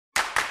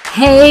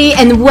Hey,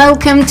 and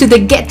welcome to the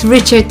Get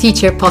Richer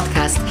Teacher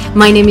podcast.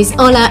 My name is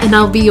Ola, and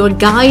I'll be your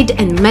guide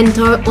and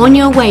mentor on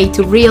your way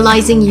to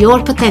realizing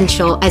your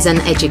potential as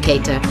an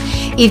educator.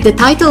 If the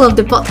title of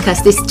the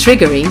podcast is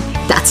triggering,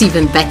 that's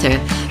even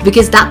better,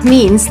 because that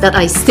means that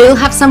I still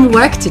have some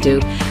work to do.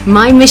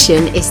 My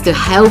mission is to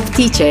help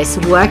teachers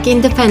work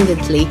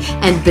independently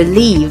and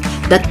believe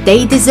that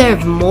they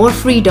deserve more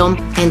freedom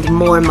and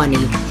more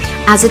money.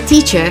 As a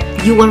teacher,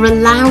 you are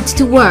allowed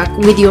to work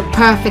with your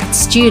perfect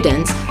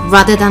students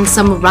rather than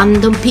some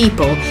random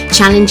people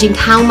challenging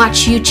how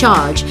much you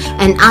charge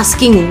and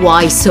asking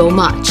why so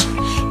much.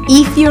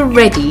 If you're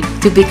ready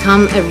to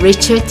become a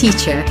richer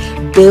teacher,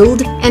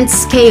 build and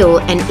scale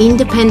an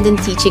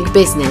independent teaching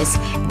business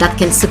that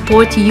can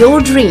support your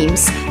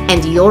dreams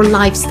and your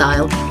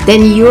lifestyle,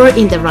 then you're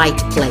in the right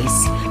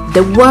place.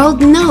 The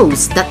world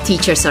knows that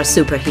teachers are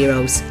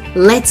superheroes.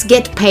 Let's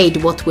get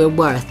paid what we're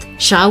worth,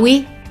 shall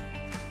we?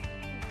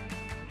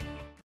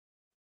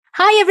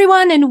 Hi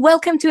everyone, and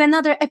welcome to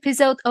another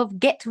episode of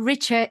Get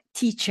Richer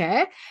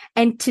Teacher.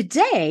 And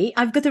today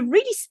I've got a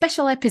really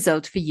special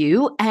episode for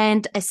you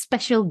and a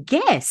special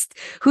guest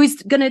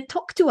who's going to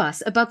talk to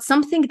us about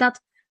something that,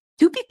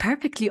 to be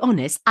perfectly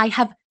honest, I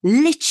have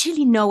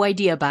literally no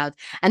idea about.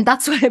 And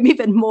that's why I'm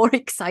even more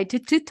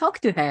excited to talk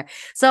to her.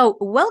 So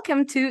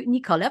welcome to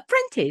Nicola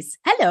Prentis.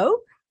 Hello.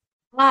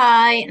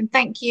 Hi, and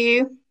thank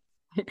you.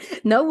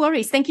 No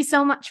worries. Thank you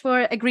so much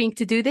for agreeing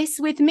to do this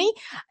with me.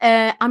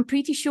 I'm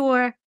pretty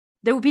sure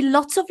there will be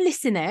lots of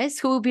listeners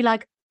who will be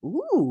like,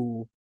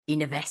 ooh,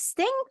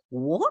 investing?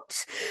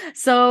 What?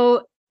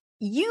 So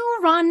you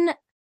run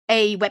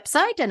a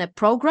website and a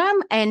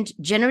program and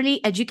generally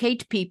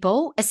educate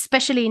people,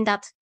 especially in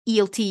that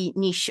ELT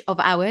niche of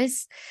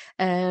ours,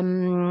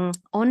 on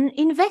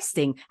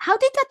investing. How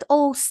did that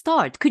all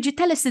start? Could you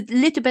tell us a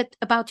little bit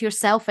about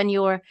yourself and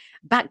your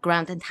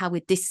background and how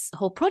this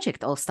whole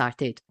project all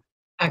started?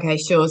 Okay,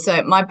 sure.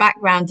 So my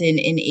background in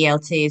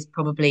ELT is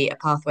probably a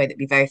pathway that'd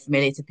be very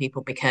familiar to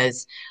people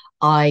because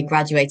I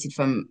graduated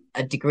from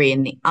a degree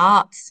in the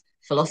arts,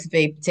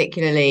 philosophy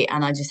particularly,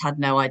 and I just had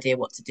no idea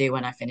what to do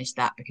when I finished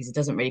that because it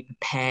doesn't really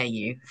prepare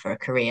you for a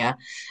career.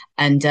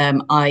 And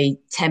I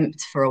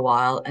temped for a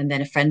while, and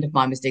then a friend of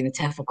mine was doing the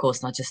TEFL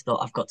course, and I just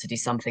thought I've got to do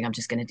something. I'm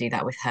just going to do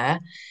that with her.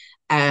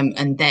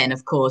 And then,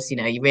 of course,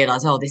 you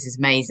realize, oh, this is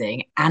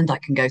amazing. And I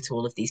can go to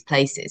all of these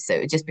places. So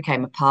it just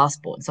became a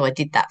passport. And so I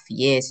did that for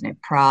years,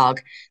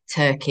 Prague,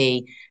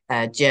 Turkey,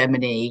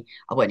 Germany.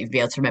 I won't even be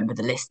able to remember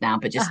the list now,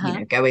 but just,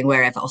 going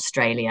wherever,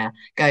 Australia,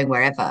 going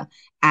wherever.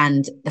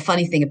 And the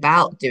funny thing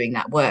about doing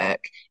that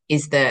work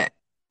is that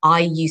I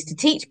used to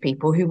teach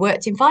people who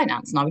worked in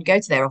finance, and I would go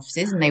to their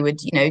offices and they would,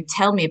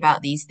 tell me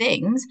about these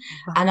things.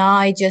 And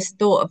I just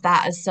thought of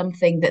that as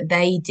something that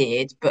they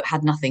did, but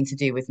had nothing to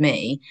do with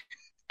me.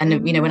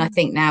 And when I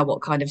think now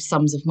what kind of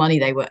sums of money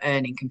they were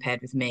earning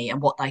compared with me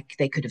and what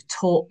they could have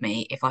taught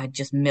me if I had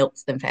just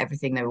milked them for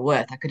everything they were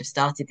worth, I could have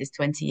started this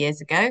 20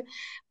 years ago.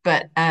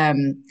 But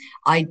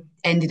I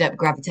ended up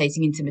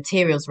gravitating into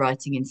materials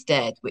writing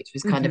instead, which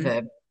was kind of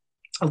a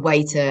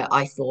way to,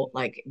 I thought,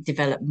 like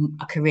develop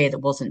a career that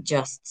wasn't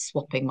just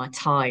swapping my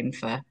time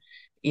for,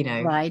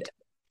 Right.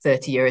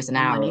 30 euros an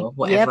hour Money. or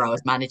whatever I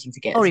was managing to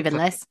get. Or even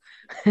less.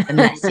 And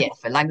less, yeah,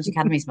 for language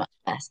academies, much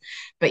less.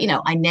 But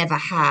I never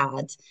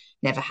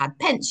had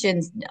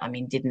pensions. I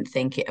mean, didn't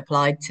think it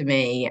applied to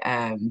me.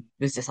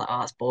 Was just like,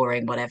 oh, that's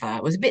boring, whatever. I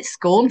was a bit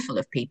scornful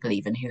of people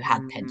even who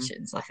had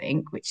pensions, I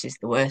think, which is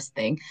the worst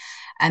thing.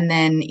 And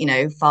then,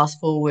 fast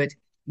forward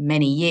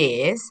many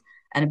years.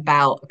 And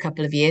about a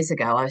couple of years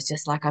ago, I was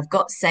just like, I've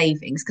got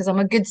savings because I'm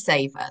a good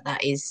saver.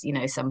 That is,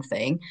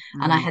 something.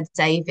 And I had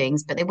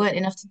savings, but they weren't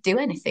enough to do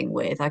anything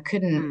with. I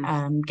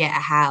couldn't get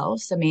a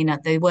house. I mean,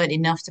 they weren't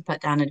enough to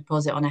put down a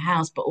deposit on a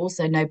house, but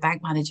also no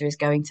bank manager is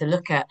going to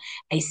look at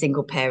a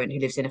single parent who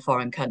lives in a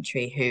foreign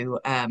country who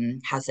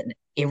has an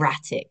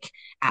erratic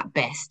at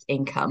best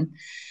income.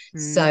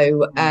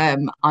 So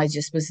I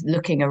just was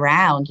looking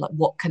around like,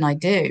 what can I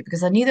do?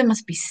 Because I knew there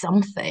must be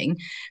something,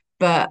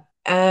 but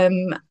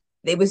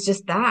it was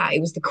just that. It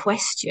was the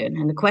question.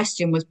 And the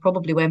question was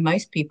probably where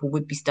most people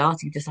would be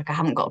starting, just like, I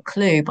haven't got a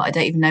clue, but I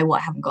don't even know what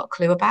I haven't got a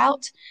clue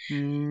about.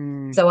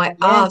 So I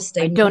asked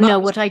I don't know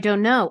what I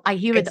don't know. I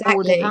hear it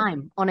all the Exactly.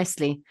 time,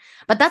 honestly.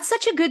 But that's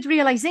such a good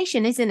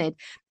realization, isn't it?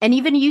 And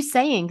even you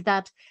saying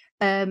that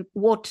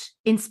what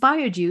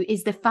inspired you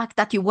is the fact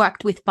that you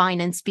worked with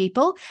finance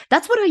people.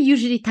 That's what I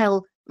usually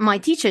tell my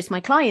teachers,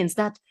 my clients,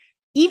 that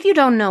if you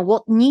don't know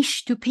what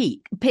niche to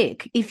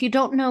pick, if you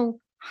don't know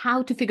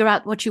how to figure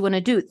out what you want to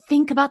do,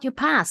 think about your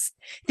past.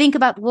 Think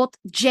about what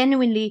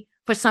genuinely,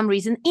 for some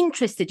reason,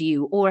 interested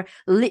you or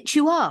lit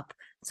you up.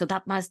 So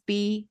that must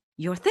be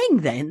your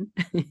thing then.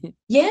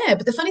 Yeah,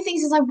 but the funny thing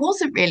is I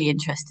wasn't really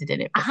interested in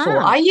it before.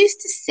 Aha. I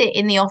used to sit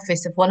in the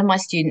office of one of my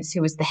students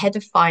who was the head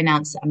of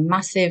finance at a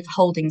massive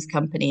holdings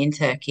company in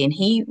Turkey. And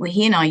he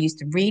and I used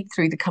to read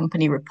through the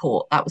company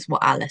report. That was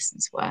what our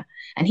lessons were.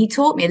 And he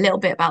taught me a little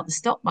bit about the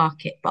stock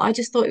market, but I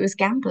just thought it was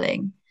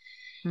gambling.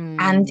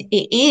 And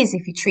it is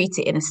if you treat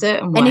it in a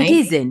certain And it way,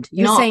 isn't.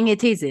 You're not saying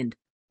it isn't.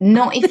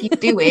 not if you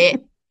do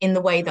it in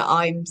the way that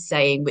I'm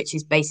saying, which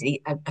is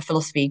basically a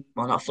philosophy,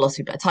 well, not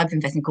philosophy, but a type of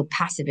investing called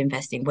passive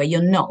investing, where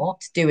you're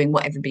not doing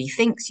what everybody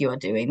thinks you are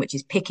doing, which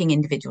is picking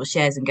individual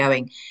shares and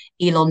going,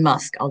 Elon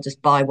Musk, I'll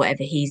just buy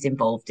whatever he's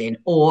involved in,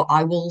 or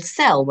I will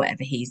sell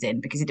whatever he's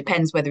in, because it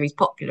depends whether he's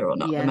popular or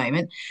not at the Yeah.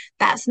 moment.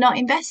 That's not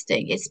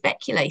investing. It's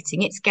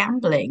speculating. It's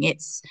gambling.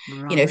 It's,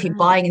 if you're Right.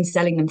 buying and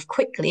selling them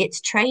quickly,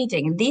 it's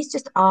trading. And these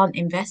just aren't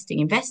investing.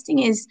 Investing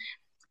is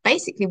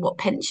basically what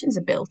pensions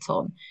are built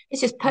on.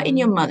 It's just putting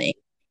your Mm. money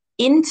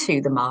into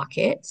the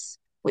markets,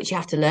 which you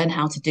have to learn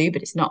how to do,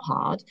 but it's not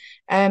hard.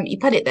 You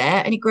put it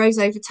there and it grows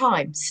over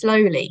time,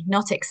 slowly,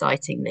 not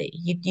excitingly.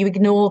 You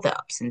ignore the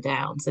ups and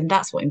downs, and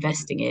that's what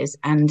investing is.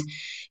 And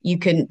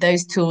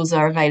those tools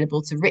are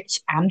available to rich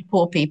and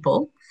poor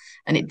people.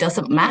 And it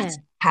doesn't Yeah.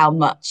 matter how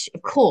much,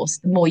 of course,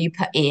 the more you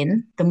put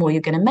in, the more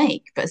you're going to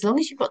make. But as long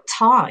as you've got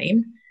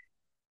time,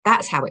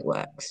 that's how it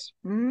works.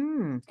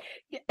 Mm.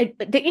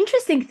 The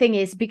interesting thing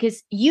is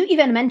because you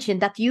even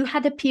mentioned that you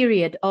had a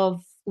period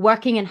of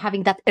working and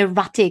having that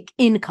erratic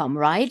income,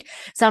 right?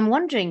 So I'm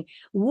wondering,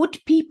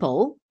 would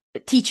people,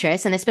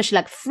 teachers, and especially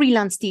like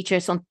freelance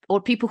teachers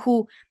or people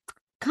who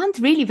can't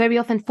really very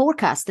often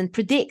forecast and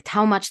predict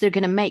how much they're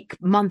going to make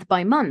month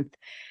by month,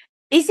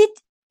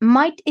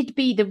 might it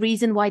be the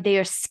reason why they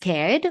are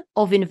scared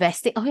of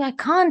investing? Oh, I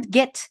can't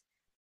get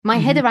my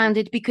head Mhm. around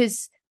it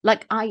because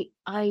like I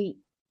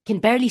can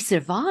barely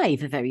survive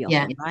very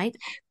Yeah. often, right?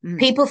 Mm.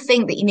 People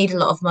think that you need a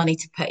lot of money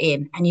to put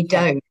in, and you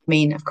Yeah. don't. I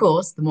mean, of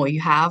course, the more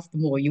you have, the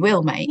more you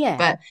will make. Yeah.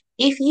 But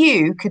if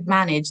you could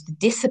manage the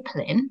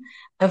discipline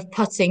of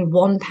putting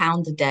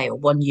 £1 a day or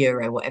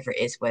 €1, whatever it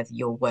is, whether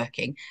you're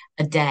working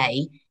a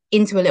day,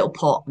 into a little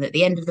pot, and at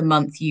the end of the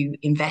month, you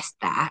invest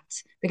that,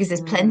 because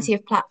there's Mm. plenty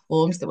of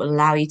platforms that will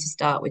allow you to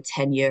start with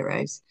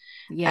 €10.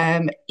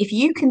 Yeah. If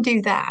you can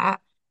do that,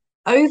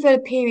 over a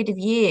period of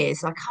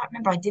years, I can't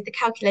remember, I did the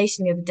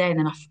calculation the other day and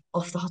then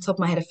off the top of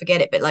my head, I forget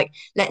it. But like,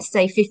 let's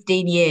say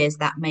 15 years,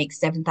 that makes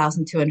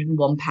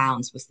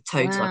 £7,201 was the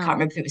total. I can't Wow.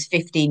 remember if it was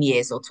 15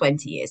 years or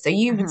 20 years. So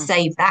you would Uh-huh.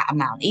 save that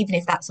amount, even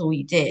if that's all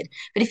you did.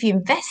 But if you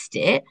invest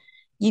it,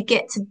 you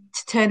get to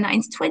turn that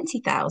into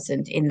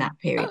 20,000 in that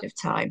period of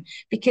time,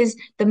 because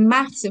the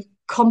maths of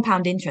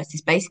compound interest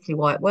is basically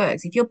why it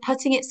works. If you're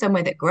putting it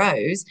somewhere that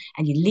grows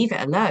and you leave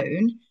it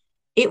alone,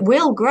 it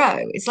will grow.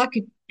 It's like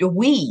a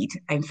weed.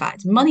 In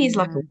fact, money is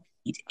like a Mm.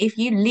 weed. If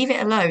you leave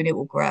it alone, it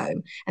will grow.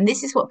 And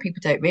this is what people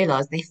don't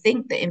realize. They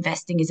think that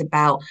investing is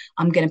about,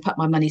 I'm going to put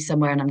my money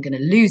somewhere and I'm going to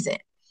lose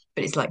it.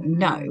 But it's like,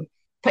 no, Mm.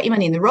 put your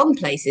money in the wrong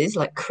places,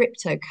 like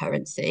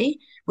cryptocurrency,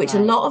 which a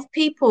Right. lot of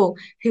people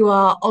who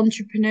are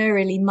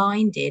entrepreneurially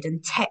minded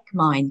and tech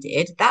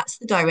minded, that's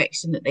the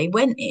direction that they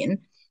went in.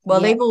 Well,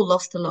 Yeah. they've all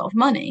lost a lot of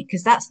money,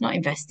 because that's not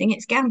investing,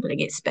 it's gambling,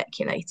 it's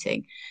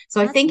speculating.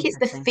 So I That's think it's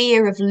the interesting.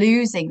 fear of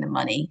losing the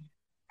money.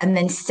 And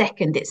then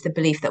second, it's the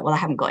belief that, well, I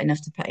haven't got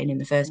enough to put in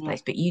the first Yeah.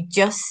 place. But you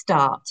just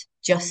start,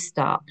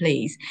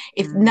 please.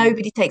 If Mm.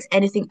 nobody takes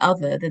anything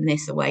other than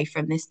this away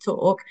from this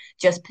talk,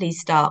 just please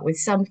start with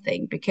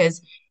something,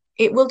 because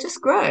it will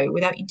just grow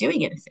without you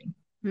doing anything.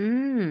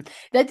 Mm.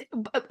 That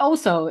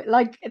also,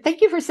 like,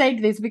 thank you for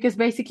saying this because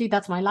basically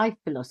that's my life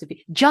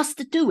philosophy.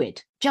 Just do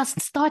it.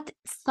 Just start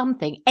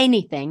something,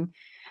 anything,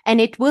 and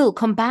it will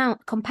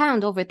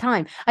compound over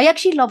time. I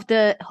actually love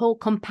the whole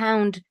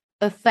compound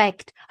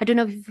effect. I don't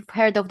know if you've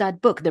heard of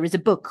that book. There is a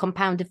book,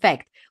 Compound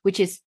Effect, which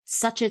is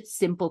such a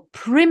simple,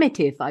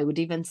 primitive, I would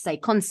even say,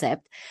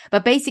 concept,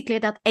 but basically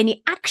that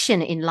any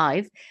action in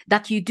life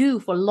that you do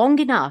for long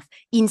enough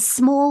in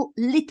small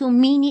little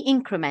mini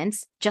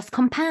increments just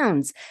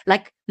compounds,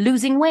 like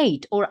losing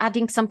weight or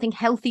adding something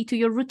healthy to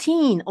your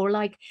routine or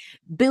like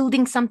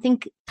building something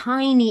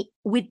tiny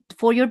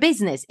for your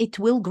business. It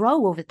will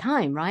grow over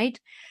time, right?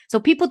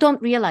 So people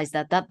don't realize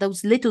that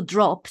those little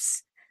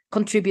drops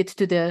contribute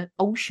to the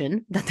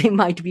ocean that they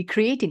might be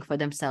creating for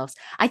themselves.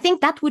 I think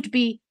that would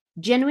be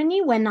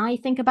genuinely, when I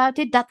think about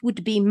it, that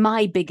would be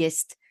my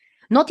biggest,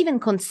 not even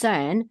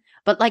concern,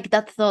 but like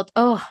that thought,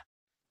 oh,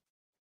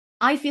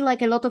 I feel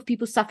like a lot of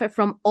people suffer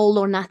from all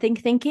or nothing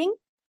thinking.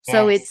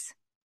 So Yes. it's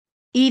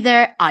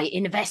either I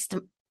invest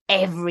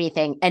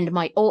everything and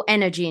my all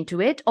energy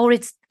into it, or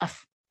it's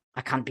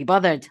I can't be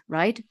bothered,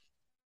 right?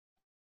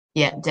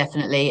 Yeah,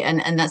 definitely.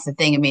 And that's the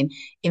thing. I mean,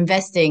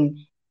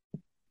 investing,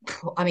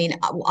 I mean,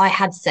 I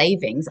had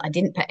savings. I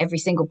didn't put every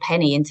single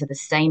penny into the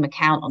same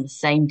account on the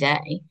same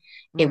day.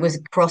 It was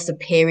Mm. across a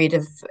period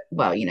of,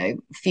 well, a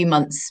few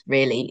months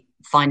really,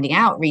 finding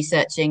out,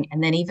 researching,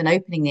 and then even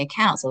opening the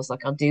accounts. I was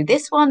like, I'll do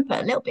this one, put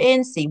a little bit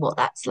in, see what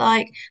that's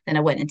like. Then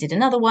I went and did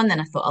another one. Then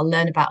I thought I'll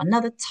learn about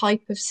another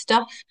type of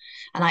stuff,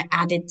 and I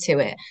added to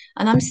it.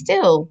 And I'm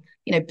still,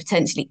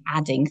 potentially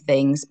adding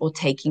things or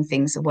taking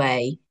things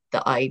away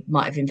that I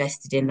might have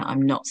invested in that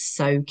I'm not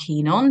so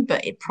keen on.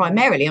 But Mm.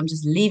 primarily, I'm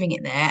just leaving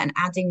it there and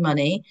adding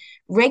money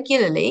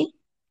regularly,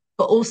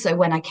 but also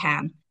when I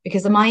can,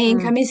 because my Mm.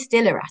 income is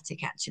still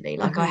erratic, actually.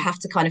 Like, I Mhm. have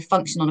to kind of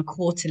function on a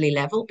quarterly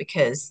level,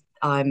 because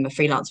I'm a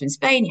freelancer in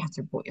Spain. You have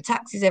to report your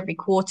taxes every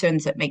quarter,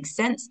 and so it makes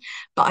sense.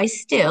 But I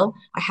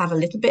have a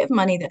little bit of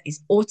money that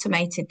is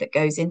automated that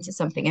goes into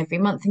something every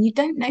month, and you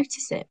don't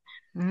notice it.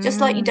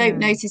 Just like you don't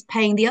Mm. notice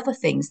paying the other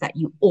things that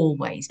you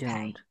always pay.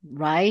 Don't,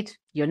 right?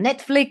 Your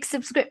Netflix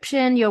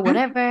subscription, your Mm.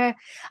 whatever.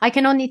 I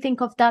can only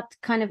think of that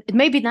kind of,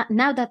 maybe that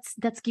now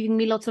that's giving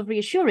me lots of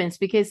reassurance,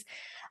 because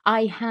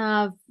I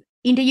have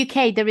in the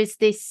UK there is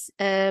this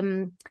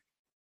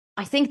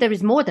I think there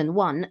is more than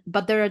one,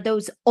 but there are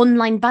those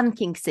online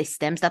banking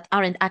systems that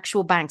aren't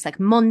actual banks, like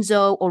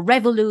Monzo or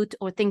Revolut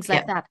or things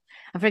like Yeah. that.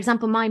 And for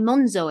example, my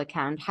Monzo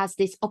account has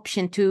this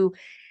option to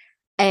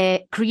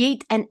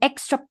create an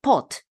extra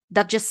pot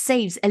that just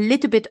saves a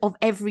little bit of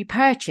every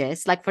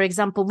purchase, like for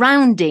example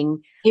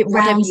rounding It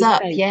whatever rounds you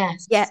up, pay.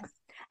 yes. Yeah,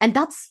 and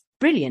that's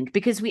brilliant,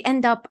 because we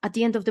end up at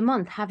the end of the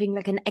month having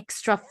like an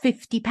extra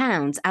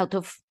 £50 out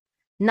of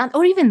not,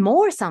 or even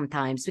more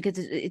sometimes, because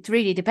it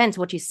really depends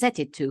what you set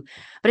it to.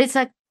 But it's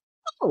like,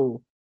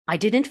 oh, I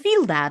didn't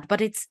feel that,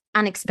 but it's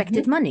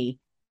unexpected Mhm. money.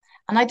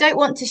 And I don't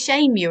want to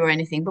shame you or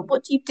anything, but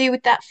what do you do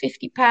with that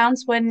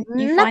 £50 when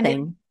you find it?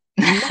 Nothing.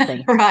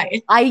 Nothing.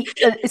 Right. I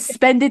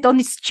spend it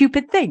on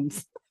stupid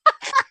things.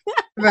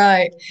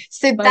 Right.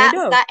 So But I that's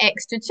know. that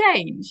extra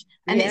change.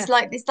 And Yeah. it's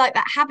like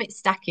that habit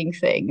stacking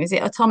thing. Is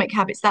it Atomic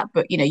Habits, that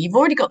book? You know, you've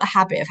already got the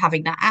habit of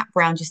having that app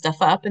round your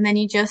stuff up, and then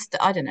you just,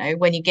 I don't know,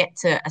 when you get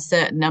to a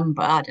certain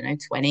number, I don't know,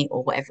 20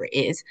 or whatever it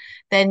is,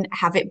 then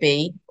have it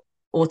be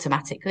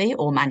automatically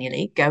or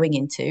manually going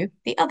into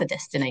the other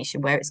destination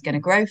where it's going to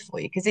grow for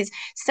you. Because it's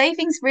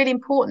saving's really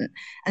important,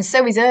 and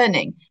so is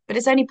earning, but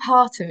it's only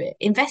part of it.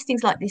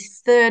 Investing's like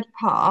this third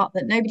part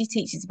that nobody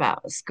teaches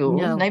about at school.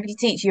 No, Nobody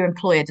teaches, your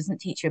employer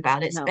doesn't teach you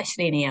about it, no.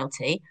 especially in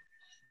ELT.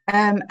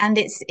 And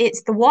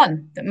it's the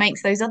one that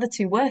makes those other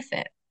two worth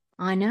it.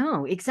 I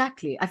know,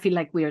 exactly. I feel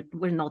like we're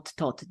not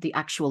taught the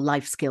actual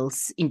life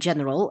skills in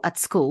general at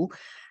school.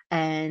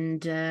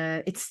 And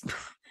it's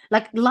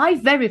like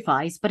life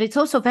verifies, but it's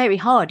also very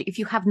hard if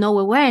you have no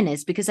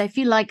awareness, because I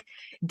feel like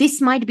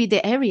this might be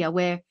the area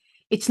where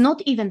it's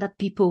not even that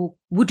people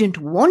wouldn't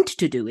want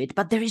to do it,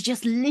 but there is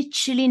just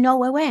literally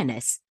no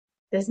awareness.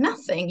 There's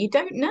nothing, you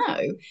don't know.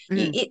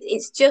 Mm,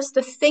 It's just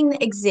a thing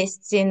that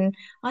exists in,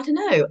 I don't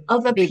know,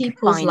 other big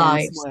people's finance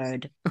lives.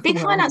 word Big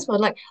world. finance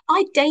world. Like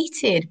I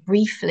dated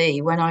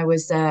briefly when I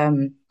was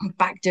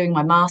back doing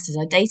my masters.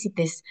 I dated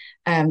this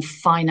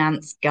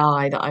finance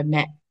guy that I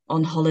met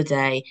on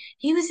holiday.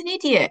 He was an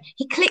idiot.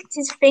 He clicked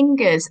his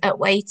fingers at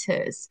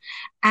waiters,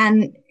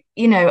 and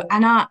you know,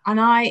 and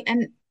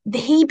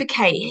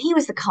he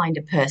was the kind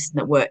of person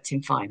that worked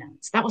in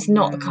finance. That was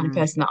not the kind of Mm.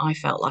 person that I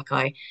felt like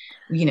I,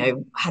 you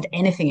know, had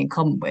anything in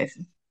common with.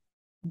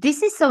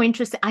 This is so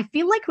interesting. I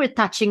feel like we're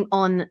touching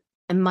on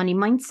a money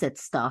mindset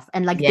stuff,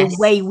 and like the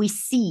way Yes. we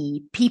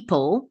see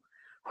people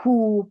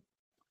who,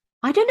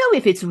 I don't know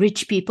if it's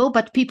rich people,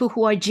 but people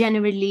who are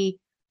generally,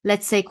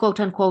 let's say, quote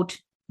unquote,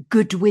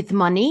 good with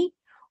money,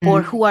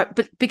 or Mm. who are,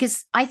 but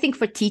because I think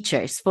for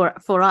teachers,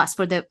 for us,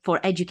 for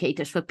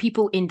educators, for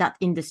people in that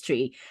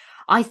industry,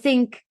 I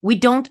think we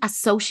don't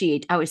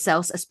associate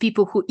ourselves as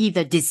people who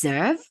either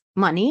deserve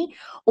money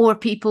or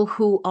people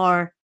who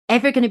are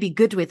ever going to be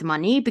good with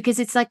money, because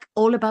it's like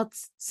all about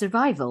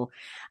survival.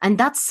 And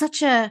that's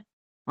such a,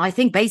 I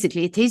think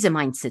basically it is a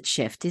mindset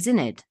shift, isn't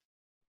it?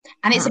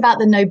 And it's Huh. about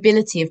the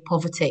nobility of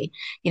poverty.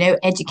 You know,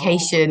 Oh,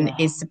 education yeah.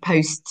 is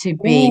supposed to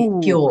be Ooh,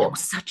 pure.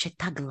 that's such a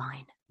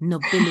tagline.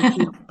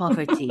 Nobility of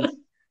poverty.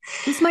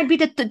 This might be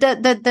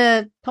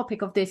the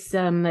topic of this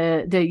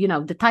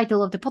the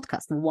title of the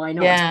podcast. Why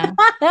not? Yeah.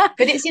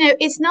 But it's, you know,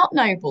 it's not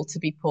noble to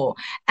be poor,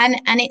 and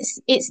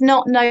it's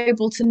not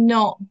noble to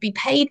not be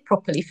paid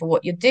properly for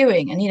what you're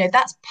doing, and you know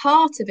that's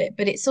part of it,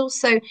 but it's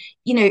also,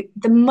 you know,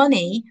 the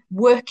money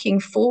working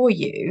for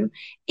you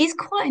is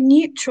quite a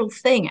neutral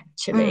thing Mm,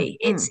 actually.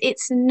 mm,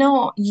 It's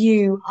not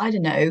you, I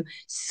don't know,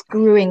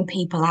 screwing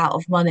people out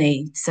of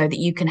money so that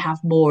you can have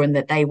more and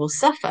that they will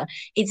suffer.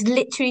 It's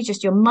literally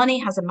just your money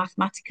has a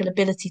mathematical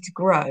ability to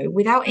grow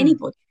without mm,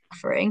 anybody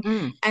suffering,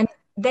 mm. and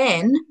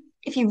then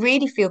if you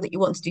really feel that you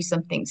want to do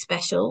something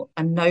special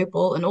and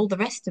noble and all the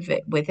rest of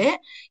it with it,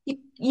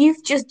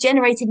 you've just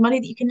generated money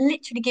that you can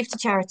literally give to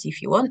charity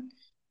if you want.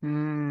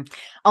 Mm.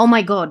 Oh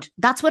my God,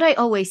 that's what I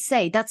always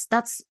say. That's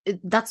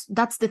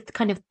the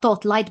kind of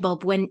thought light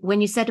bulb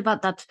when you said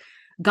about that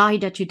guy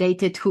that you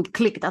dated who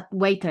clicked at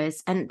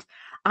waiters, and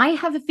I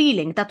have a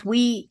feeling that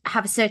we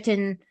have a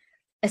certain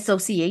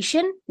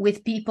association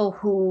with people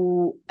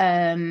who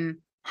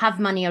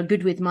have money, are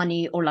good with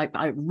money, or like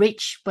are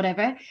rich,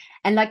 whatever,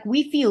 and like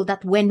we feel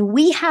that when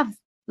we have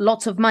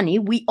lots of money,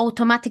 we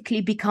automatically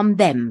become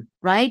them,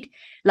 right?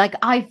 Like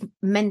I've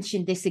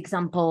mentioned this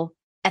example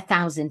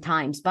 1,000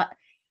 times, but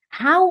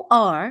how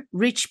are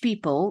rich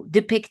people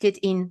depicted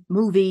in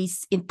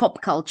movies, in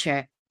pop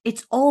culture?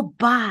 It's all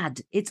bad.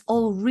 It's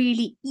all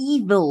really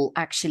evil,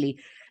 actually.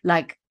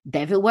 Like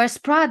Devil Wears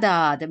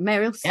Prada, the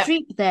Meryl Yep.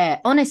 Streep there.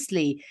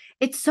 Honestly,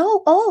 it's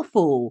so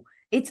awful.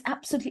 It's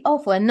absolutely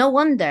awful. And no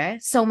wonder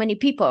so many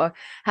people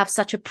have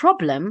such a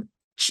problem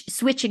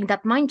switching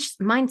that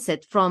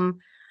mindset from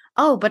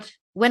oh, but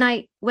when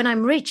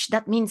I'm rich,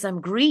 that means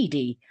I'm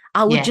greedy.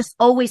 I will Yes. just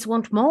always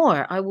want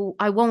more.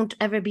 I won't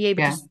ever be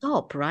able to Yeah.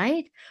 stop,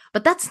 right?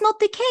 But that's not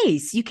the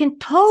case. You can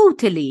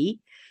totally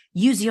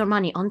use your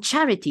money on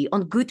charity,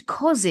 on good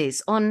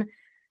causes, on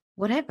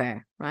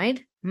whatever,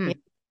 right? Yeah.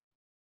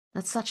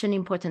 That's such an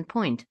important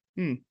point.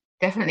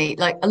 Definitely.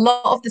 Like a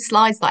lot of the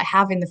slides that I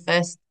have in the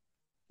first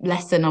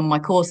lesson on my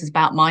course is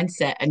about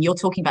mindset, and you're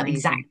talking about the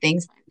Amazing. exact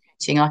things I'm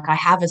teaching. Like I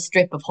have a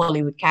strip of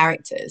Hollywood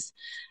characters.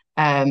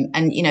 And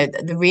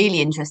the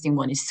really interesting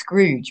one is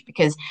Scrooge,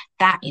 because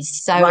that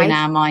is so in Right?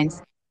 our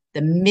minds,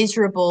 the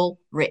miserable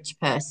rich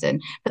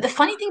person. But the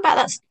funny thing about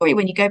that story,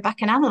 when you go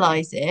back and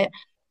analyze it,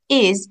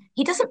 is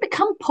he doesn't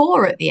become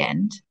poor at the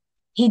end.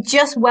 He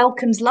just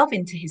welcomes love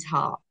into his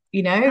heart.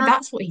 Huh,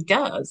 That's what he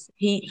does.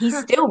 He's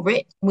huh. still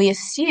rich. We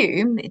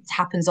assume it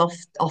happens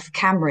off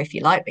camera, if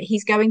you like, but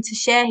he's going to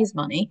share his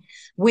money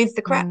with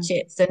the Mm.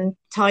 Cratchits, and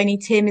Tiny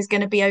Tim is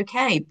going to be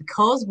okay.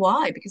 Because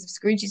why? Because of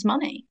Scrooge's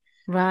money.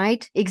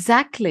 Right?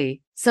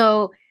 Exactly.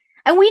 So,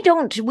 and we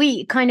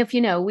kind of,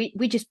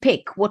 we just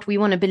pick what we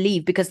want to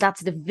believe because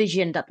that's the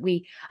vision that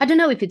I don't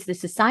know if it's the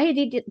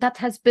society that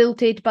has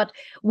built it, but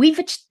we've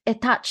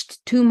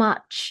attached too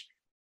much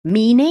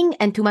meaning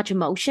and too much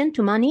emotion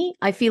to money.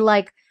 I feel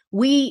like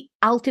we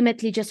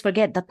ultimately just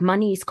forget that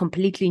money is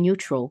completely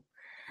neutral.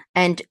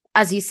 And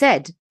as you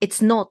said,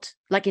 it's not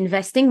like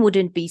investing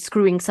wouldn't be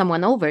screwing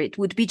someone over. It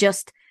would be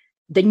just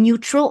the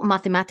neutral,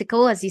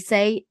 mathematical, as you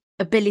say,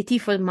 ability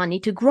for money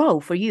to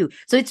grow for you.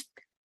 So it's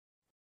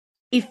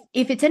if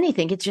it's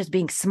anything, it's just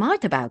being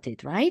smart about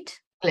it, right?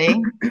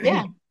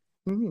 Yeah.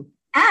 Mm,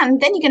 And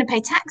then you're going to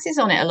pay taxes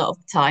on it a lot of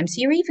the time.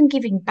 So you're even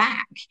giving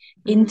back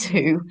mm,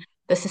 into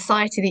the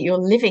society that you're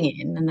living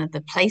in, and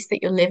the place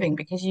that you're living,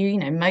 because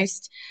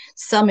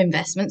some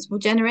investments will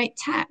generate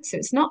tax. So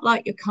it's not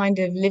like you're kind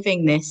of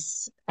living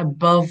this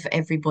above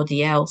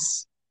everybody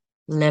else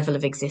level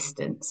of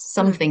existence.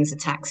 Some mm, things are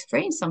tax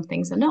free and some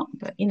things are not,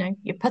 but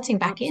you're putting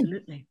back in.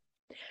 absolutely.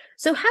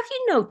 So have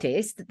you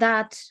noticed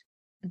that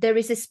there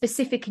is a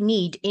specific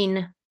need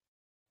in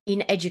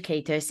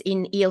educators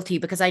in ELT,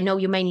 because I know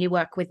you mainly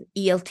work with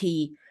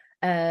ELT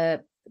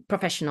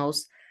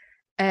professionals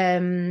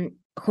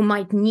who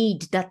might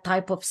need that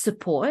type of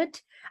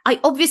support? I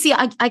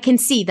can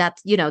see that,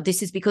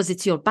 this is because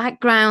it's your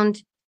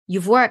background,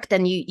 you've worked,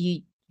 and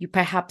you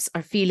perhaps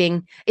are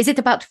feeling, is it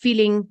about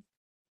feeling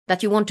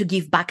that you want to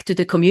give back to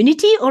the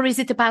community, or is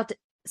it about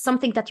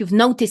something that you've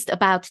noticed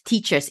about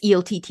teachers,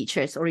 ELT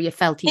teachers or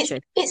EFL It's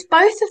teachers? it's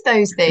both of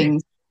those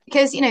things,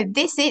 because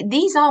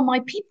these are my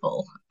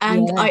people,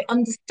 and Yeah. I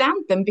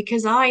understand them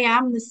because I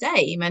am the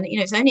same. And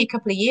it's only a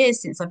couple of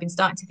years since I've been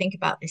starting to think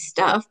about this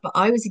stuff, but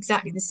I was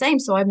exactly the same.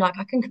 So I'm like,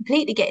 I can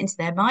completely get into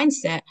their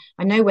mindset.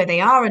 I know where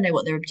they are. I know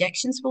what their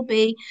objections will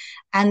be,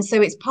 and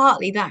so it's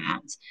partly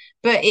that,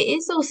 but it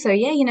is also,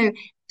 yeah,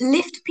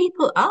 lift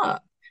people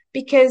up,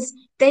 because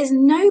there's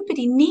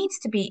nobody needs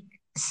to be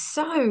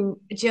so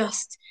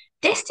just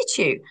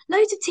destitute.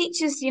 Loads of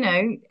teachers,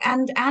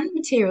 and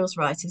materials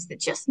writers that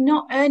just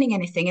not earning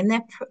anything, and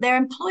their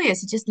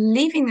employers are just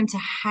leaving them to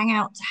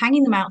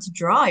hanging them out to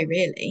dry,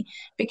 really,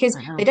 because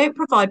I they know. don't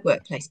provide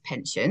workplace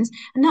pensions,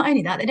 and not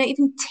only that, they don't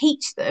even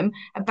teach them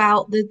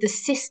about the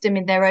system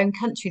in their own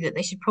country that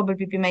they should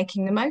probably be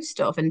making the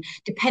most of. And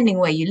depending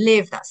where you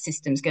live, that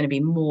system's going to be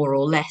more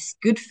or less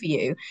good for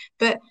you.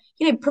 But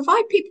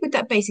provide people with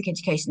that basic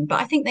education. But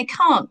I think they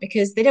can't,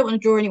 because they don't want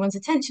to draw anyone's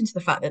attention to the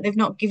fact that they've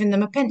not given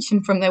them a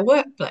pension from their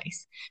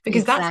workplace,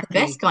 because that's the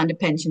best Exactly. kind of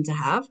pension to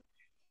have.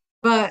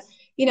 But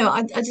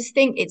I just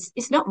think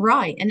it's not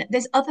right. And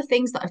there's other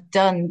things that I've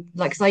done,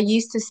 like, because I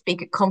used to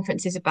speak at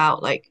conferences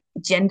about like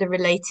gender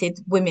related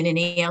women in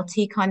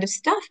ELT kind of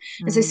stuff.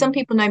 And so some Mm.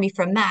 people know me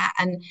from that.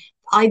 And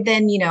I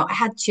then, I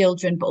had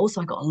children, but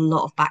also I got a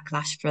lot of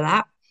backlash for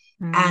that.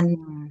 And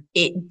Mm.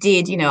 it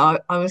did,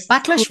 I was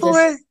Backlash called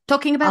a for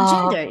talking about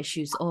uh, gender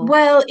issues, or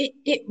well,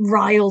 it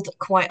riled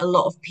quite a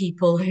lot of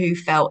people who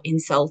felt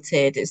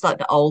insulted. It's like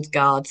the old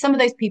guard. Some of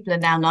those people are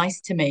now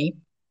nice to me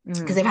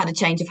because mm, they've had a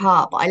change of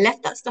heart, but I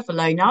left that stuff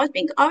alone. I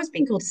was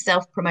being called a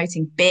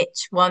self-promoting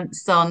bitch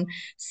once on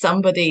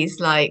somebody's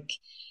like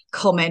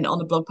comment on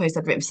a blog post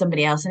I'd written for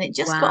somebody else, and it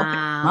just got a bit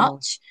wow.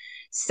 much.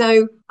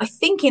 So I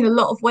think in a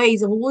lot of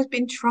ways I've always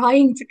been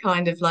trying to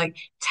kind of like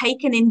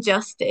take an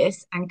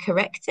injustice and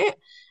correct it.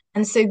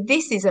 And so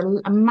this is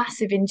a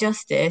massive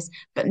injustice,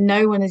 but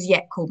no one has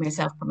yet called me a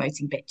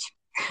self-promoting bitch.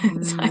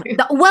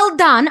 So Well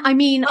done. I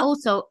mean,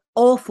 also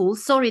awful.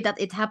 Sorry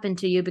that it happened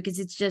to you, because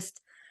it's just,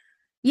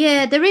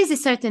 yeah, there is a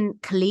certain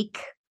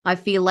clique. I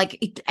feel like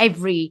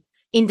every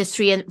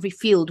industry and every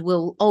field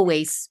will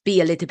always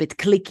be a little bit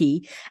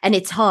cliquey, and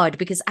it's hard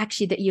because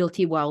actually the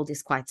ELT world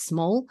is quite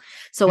small.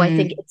 So I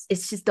think mm,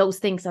 it's just those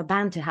things are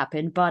bound to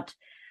happen. But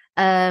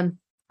um,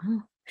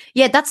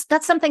 yeah, that's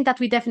something that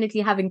we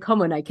definitely have in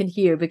common. I can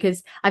hear,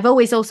 because I've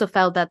always also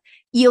felt that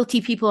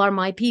ELT people are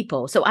my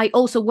people. So I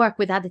also work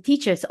with other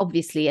teachers,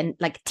 obviously, and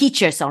like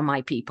teachers are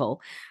my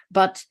people.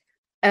 But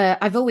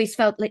I've always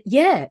felt like,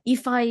 yeah,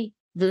 if I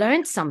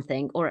learned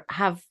something or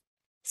have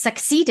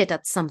succeeded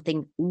at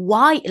something,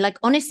 why? Like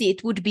honestly,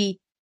 it would be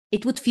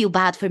it would feel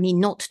bad for me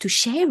not to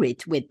share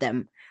it with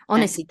them.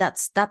 Honestly,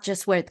 that's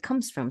just where it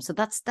comes from. So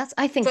that's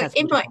I think So that's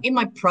beautiful. in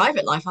my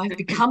private life, I've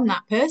become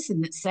that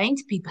person that's saying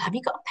to people, "Have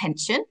you got a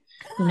pension?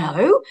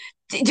 No.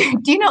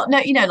 Do you not know?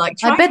 You know, like I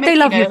trying to bet they make,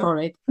 love you for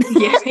it.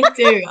 yeah, I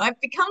do. I've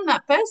become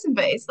that person,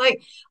 but it's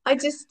like I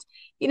just,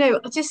 I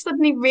just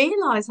suddenly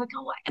realize, like,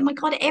 oh my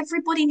God,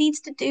 everybody needs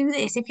to do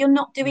this. If you're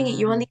not doing it,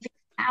 you are Mm. leaving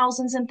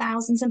thousands and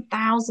thousands and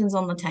thousands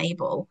on the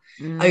table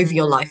over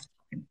your Mm. life.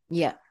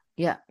 Yeah,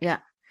 yeah, yeah.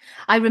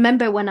 I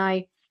remember when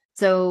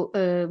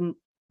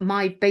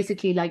my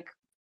basically like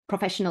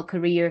professional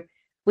career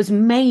was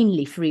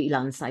mainly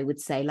freelance, I would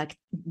say, like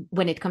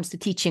when it comes to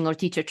teaching or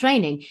teacher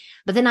training.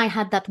 But then I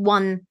had that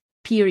one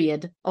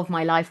period of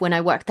my life when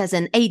I worked as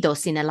an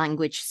ADOS in a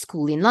language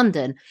school in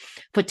London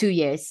for 2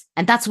 years.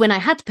 And that's when I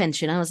had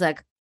pension. I was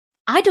like,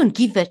 I don't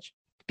give it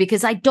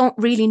because I don't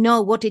really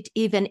know what it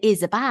even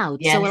is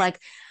about. So Yes. like,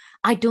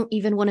 I don't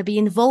even want to be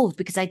involved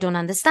because I don't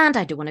understand.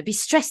 I don't want to be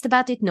stressed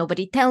about it.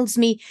 Nobody tells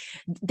me.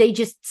 They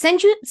just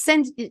send you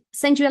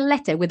a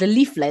letter with a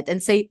leaflet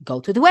and say, go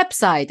to the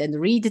website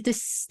and read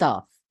this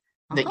stuff.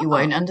 That you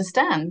won't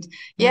understand.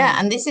 Yeah, Mm.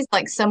 and this is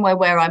like somewhere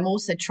where I'm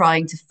also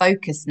trying to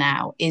focus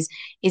now is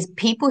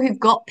people who've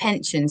got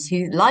pensions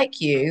who,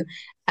 like you,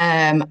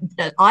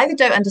 either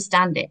don't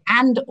understand it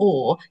and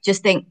or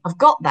just think, I've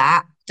got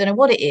that, don't know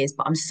what it is,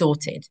 but I'm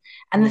sorted.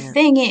 And the Yeah.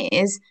 thing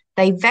is,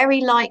 they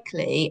very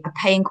likely are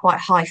paying quite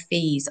high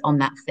fees on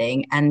that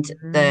thing, and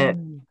the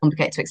Mm.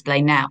 complicated to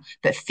explain now,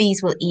 but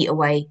fees will eat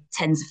away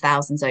tens of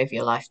thousands over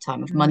your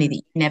lifetime of money that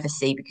Mm. you never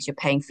see because you're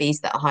paying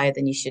fees that are higher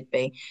than you should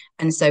be.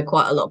 And so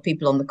quite a lot of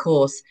people on the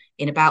course,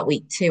 in about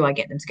week 2, I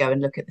get them to go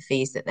and look at the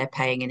fees that they're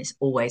paying, and it's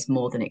always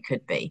more than it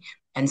could be.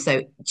 And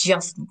so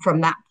just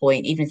from that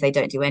point, even if they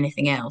don't do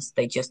anything else,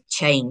 they just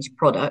change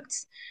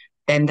products,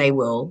 then they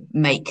will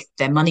make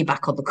their money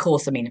back on the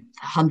course. I mean,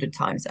 100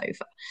 times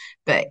over.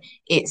 But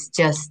it's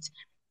just,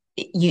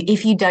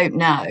 if you don't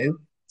know,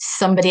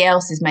 somebody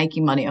else is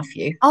making money off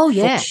you. Oh for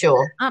yeah,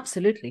 sure.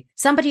 absolutely.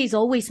 Somebody is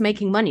always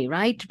making money,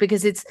 right?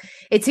 Because it's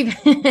even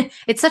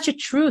it's such a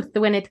truth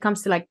when it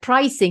comes to like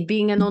pricing,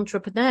 being an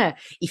entrepreneur.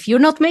 If you're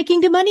not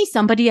making the money,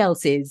 somebody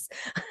else is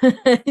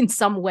in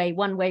some way,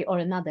 one way or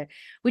another,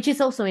 which is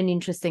also an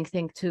interesting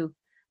thing to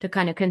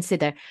kind of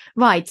consider.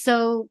 Right.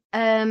 So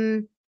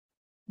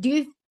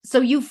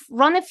you've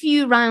run a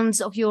few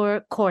rounds of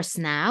your course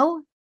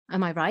now.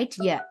 Am I right?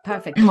 Yeah,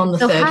 perfect. I'm on the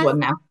So third one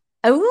now.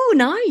 Oh,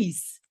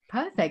 nice.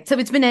 Perfect. So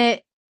it's been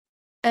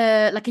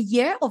like a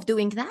year of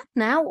doing that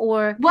now,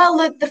 or? Well,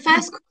 the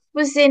first course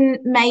was in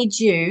May,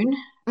 June.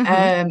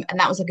 Mm-hmm. And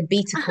that was like a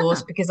beta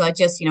course because I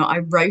just, I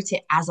wrote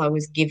it as I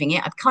was giving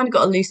it. I'd kind of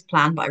got a loose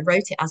plan, but I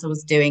wrote it as I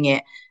was doing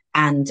it.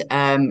 And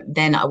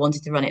then I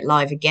wanted to run it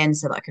live again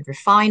so that I could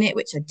refine it,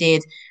 which I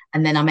did.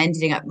 And then I'm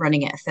ending up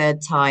running it a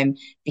third time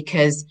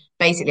because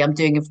basically I'm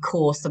doing a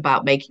course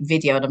about making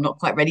video and I'm not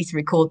quite ready to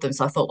record them.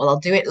 So I thought, well, I'll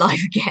do it live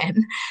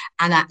again.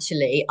 And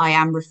actually, I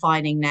am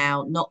refining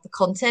now, not the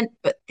content,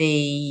 but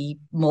the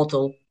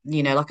model.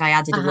 Like I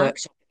added a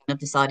workshop. I've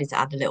decided to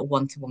add a little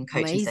one-to-one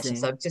coaching session.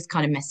 So I'm just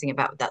kind of messing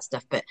about with that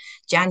stuff. But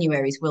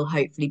January's will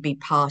hopefully be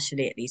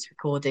partially at least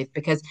recorded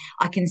because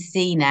I can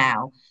see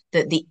now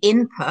that the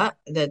input,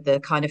 the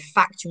kind of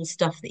factual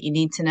stuff that you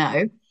need to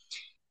know,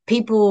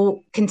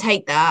 people can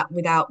take that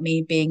without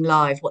me being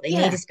live. What they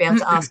need is to be able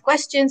to ask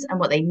questions, and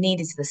what they need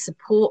is the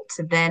support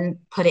to then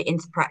put it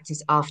into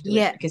practice afterwards.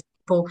 Yeah. Because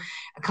people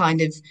are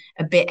kind of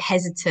a bit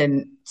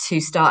hesitant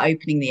to start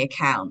opening the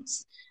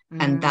accounts.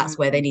 And that's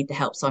where they need the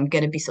help. So I'm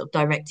going to be sort of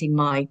directing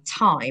my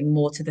time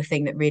more to the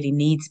thing that really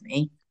needs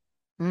me.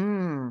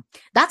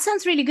 That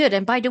sounds really good.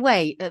 And by the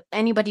way,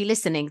 anybody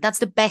listening, that's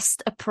the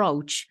best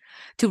approach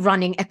to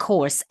running a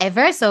course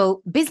ever.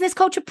 So business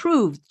coach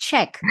approved,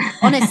 check.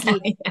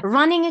 Honestly, yeah.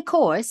 Running a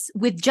course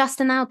with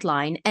just an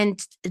outline and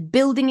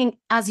building it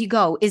as you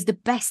go is the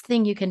best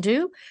thing you can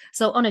do.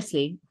 So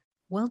honestly,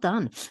 well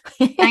done.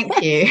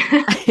 Thank you.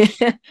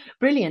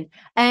 Brilliant.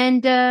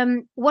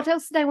 And what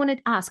else did I want to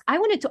ask? I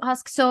wanted to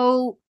ask,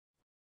 so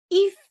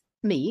if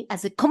me,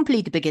 as a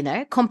complete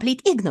beginner,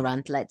 complete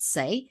ignorant, let's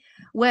say,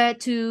 were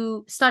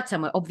to start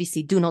somewhere,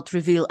 obviously do not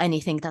reveal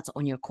anything that's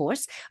on your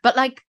course, but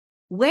like,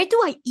 where do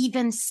I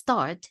even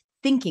start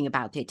thinking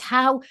about it?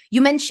 How,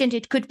 you mentioned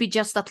it could be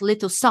just that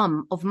little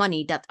sum of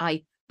money that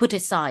I put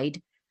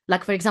aside,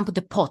 like for example,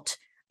 the pot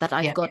that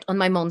I've got on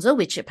my Monzo,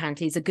 which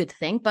apparently is a good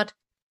thing, but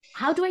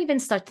how do I even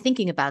start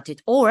thinking about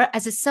it? Or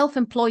as a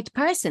self-employed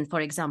person, for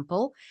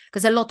example,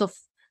 because a lot of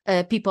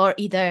people are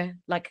either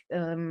like,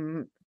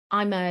 I'm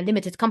a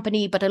limited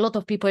company, but a lot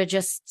of people are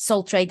just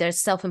sole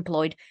traders,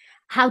 self-employed.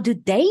 How do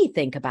they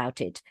think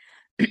about it?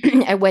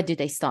 And where do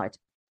they start?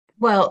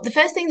 Well, the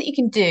first thing that you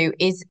can do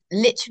is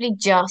literally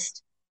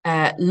just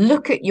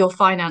look at your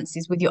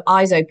finances with your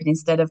eyes open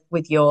instead of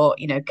with your,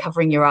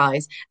 covering your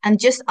eyes, and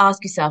just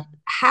ask yourself,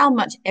 how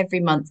much every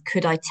month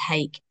could I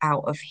take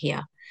out of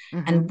here?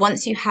 Mm-hmm. And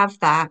once you have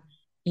that,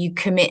 you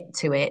commit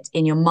to it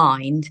in your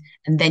mind,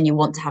 and then you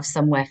want to have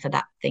somewhere for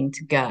that thing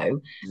to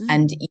go,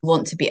 and you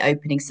want to be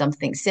opening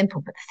something simple.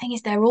 But the thing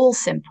is, they're all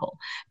simple,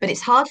 but it's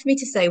hard for me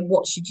to say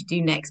what should you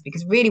do next,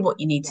 because really what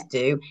you need to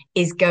do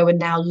is go and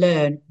now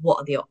learn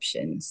what are the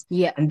options.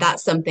 Yeah. And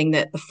that's something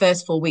that the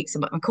first 4 weeks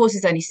of my course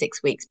is only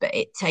 6 weeks, but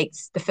it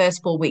takes the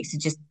first 4 weeks to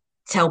just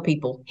tell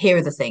people, here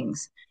are the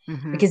things.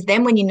 Because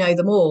then when you know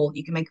them all,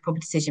 you can make a proper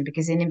decision.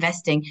 Because in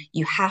investing,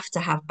 you have to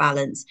have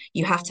balance.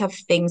 You have to have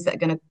things that are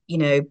going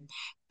to,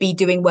 be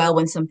doing well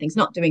when something's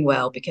not doing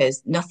well,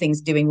 because nothing's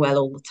doing well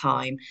all the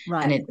time.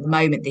 Right. And at the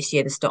moment this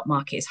year, the stock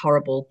market is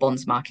horrible,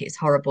 bonds market is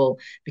horrible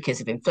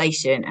because of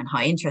inflation and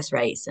high interest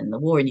rates and the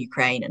war in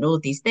Ukraine and all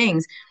of these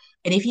things.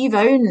 And if you've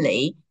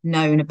only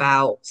known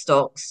about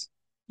stocks,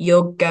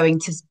 you're going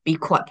to be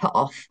quite put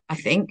off, I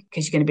think,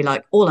 because you're going to be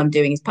like, all I'm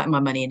doing is putting my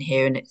money in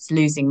here and it's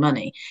losing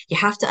money. You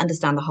have to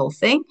understand the whole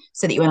thing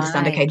so that you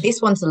understand, okay,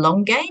 this one's a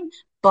long game,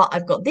 but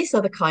I've got this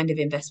other kind of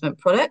investment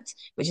product,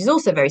 which is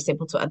also very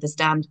simple to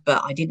understand,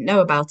 but I didn't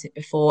know about it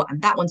before.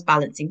 And that one's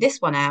balancing this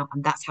one out,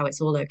 and that's how it's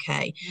all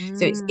okay.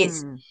 So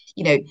it's,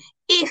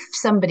 if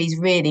somebody's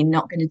really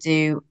not going to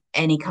do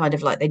any kind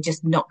of, like, they're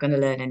just not going to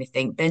learn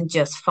anything, then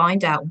just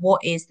find out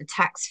what is the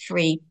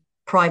tax-free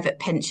private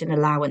pension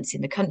allowance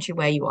in the country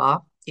where you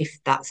are, if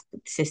that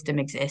system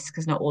exists,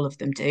 because not all of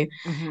them do,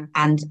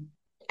 and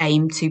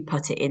aim to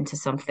put it into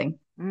something.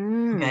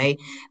 Okay,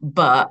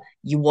 but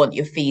you want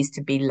your fees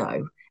to be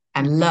low,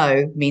 and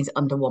low means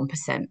under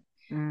 1%.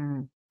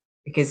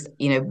 Because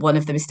one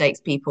of the mistakes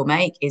people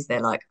make is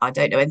they're like, I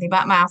don't know anything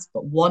about maths,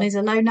 but one is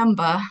a low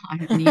number,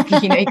 and you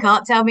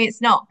can't tell me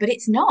it's not. But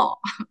it's not.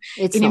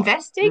 In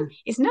investing,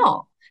 it's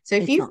not. So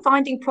if you're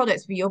finding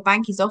products where your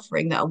bank is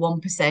offering that are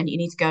 1%, you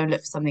need to go and look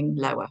for something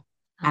lower.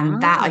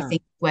 And that, I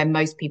think, where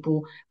most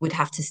people would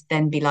have to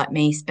then be like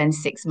me, spend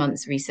 6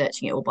 months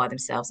researching it all by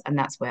themselves. And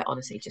that's where,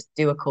 honestly, just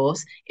do a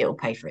course. It will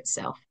pay for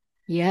itself.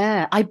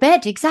 Yeah, I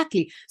bet.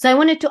 Exactly. So I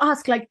wanted to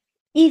ask, like,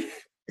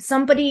 if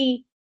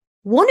somebody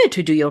wanted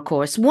to do your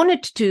course,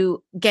 wanted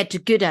to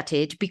get good at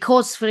it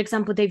because, for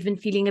example, they've been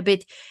feeling a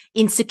bit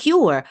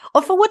insecure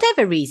or for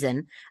whatever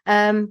reason,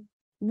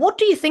 what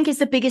do you think is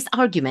the biggest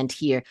argument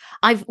here?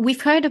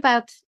 We've heard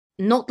about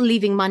not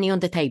leaving money on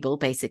the table,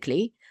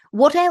 basically.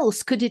 What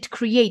else could it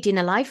create in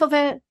a life of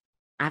an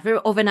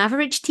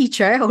average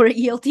teacher or an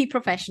ELT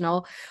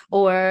professional,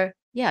 or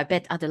I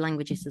bet other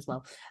languages as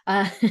well,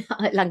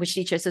 language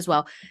teachers as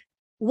well?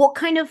 What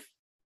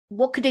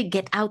could they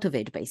get out of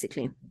it,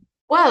 basically?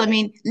 Well, I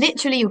mean,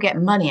 literally you'll get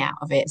money out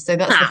of it. So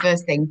that's the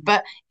first thing.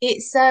 But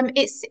it's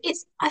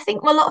I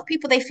think a lot of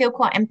people, they feel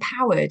quite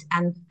empowered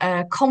and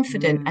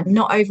confident and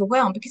not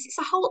overwhelmed, because it's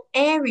a whole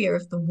area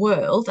of the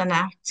world and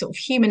our sort of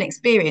human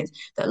experience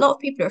that a lot of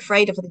people are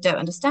afraid of or they don't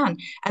understand.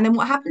 And then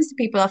what happens to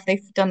people after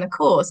they've done the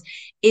course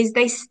is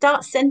they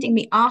start sending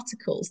me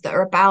articles that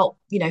are about,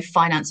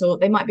 finance, or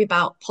they might be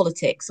about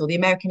politics or the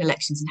American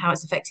elections and how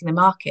it's affecting the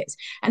markets.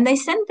 And they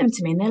send them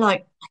to me and they're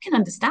like, I can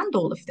understand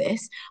all of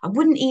this. I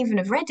wouldn't even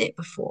have read it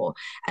before.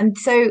 And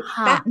so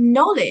that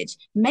knowledge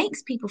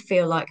makes people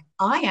feel like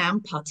I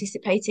am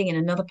participating in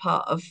another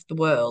part of the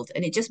world,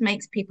 and it just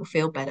makes people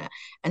feel better.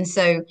 And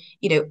so,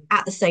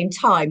 at the same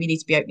time, you need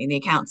to be opening the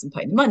accounts and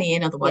putting the money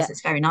in. Otherwise,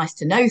 it's very nice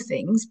to know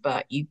things,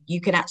 but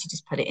you can actually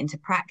just put it into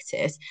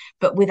practice,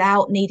 but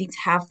without needing to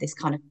have this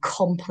kind of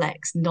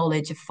complex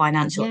knowledge of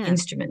financial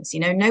instruments.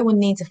 No one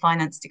needs a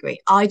finance degree.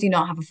 I do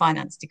not have a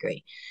finance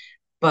degree,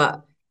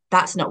 but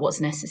that's not what's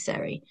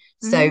necessary.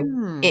 So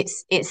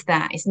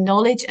it's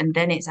knowledge, and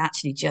then it's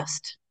actually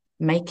just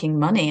making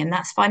money, and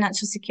that's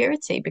financial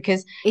security,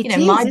 because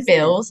my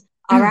bills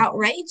are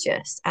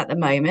outrageous at the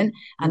moment,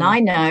 and I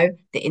know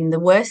that in the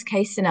worst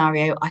case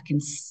scenario, I can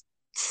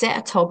set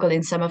a toggle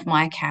in some of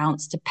my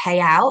accounts to pay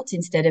out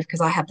instead of,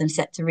 because I have them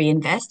set to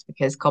reinvest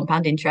because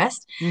compound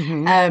interest.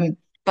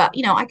 But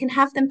I can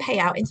have them pay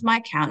out into my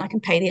account. I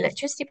can pay the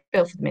electricity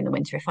bill for them in the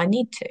winter if I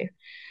need to,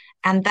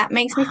 and that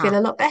makes me feel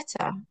a lot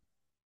better.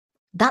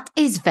 That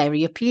is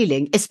very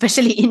appealing,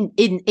 especially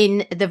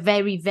in the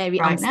very, very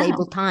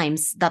unstable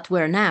times that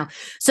we're now.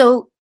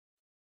 So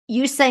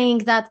you're saying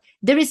that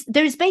there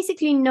is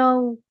basically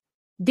no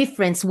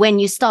difference when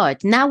you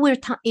start. Now we're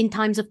in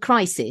times of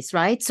crisis,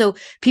 right? So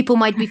people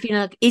might be feeling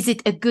like, is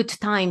it a good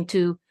time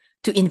to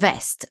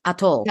invest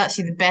at all? It's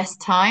actually the best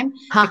time,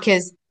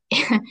 because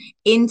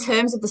in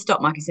terms of the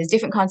stock market, so there's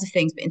different kinds of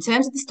things, but in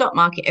terms of the stock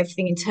market,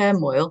 everything in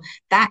turmoil,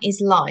 that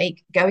is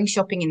like going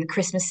shopping in the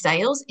Christmas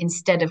sales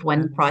instead of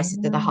when the prices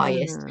are the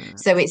highest.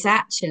 So it's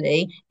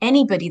actually,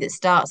 anybody that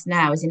starts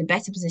now is in a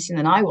better position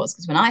than I was,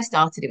 because when I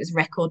started, it was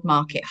record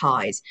market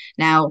highs.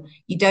 Now,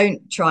 you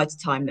don't try to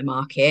time the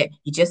market,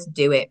 you just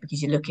do it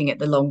because you're looking at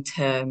the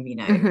long-term,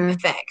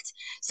 effect.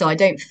 So I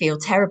don't feel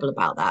terrible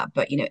about that.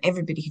 But,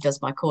 everybody who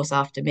does my course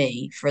after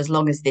me, for as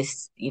long as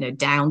this,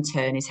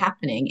 downturn is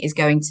happening, is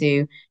going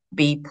to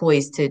be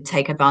poised to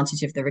take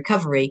advantage of the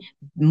recovery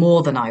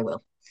more than I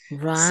will.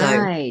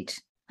 Right.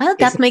 So, well,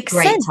 that makes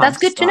sense. That's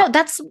good to know.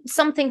 That's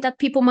something that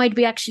people might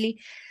be actually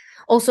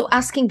also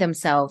asking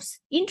themselves,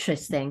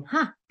 interesting,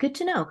 good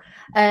to know.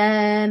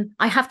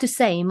 I have to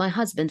say, my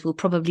husband will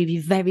probably be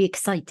very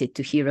excited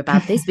to hear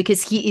about this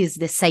because he is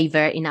the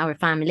saver in our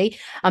family.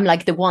 I'm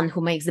like the one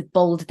who makes the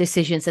bold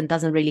decisions and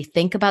doesn't really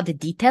think about the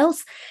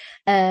details.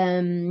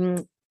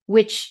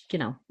 Which, you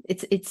know,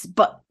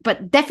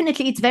 but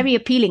definitely it's very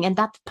appealing. And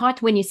that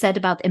part when you said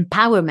about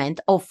empowerment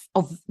of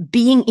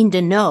being in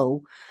the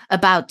know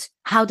about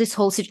how this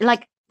whole situation,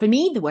 like for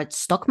me, the word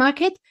stock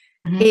market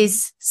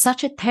is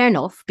such a turn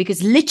off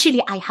because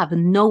literally I have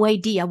no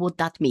idea what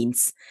that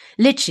means.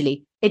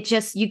 Literally, it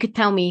just, you could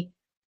tell me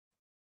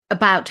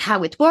about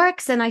how it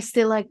works and I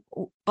still like,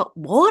 but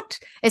what?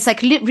 It's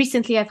like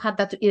recently I've had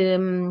that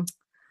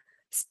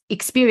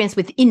experience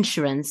with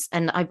insurance,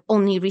 and I've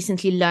only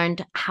recently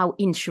learned how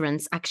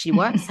insurance actually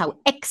works, how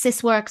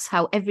excess works,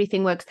 how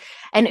everything works.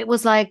 And it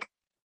was like,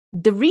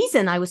 the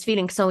reason I was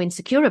feeling so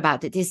insecure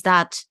about it is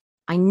that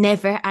I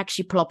never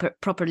actually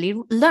properly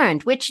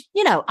learned, which,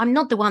 you know, I'm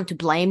not the one to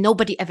blame.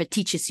 Nobody ever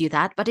teaches you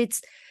that, but it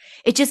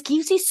just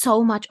gives you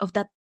so much of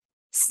that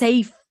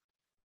safe,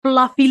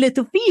 fluffy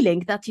little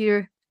feeling that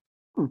you're,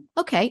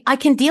 okay, I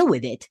can deal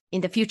with it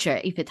in the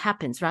future if it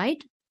happens,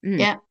 right?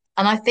 Yeah.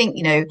 And I think,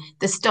 you know,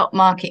 the stock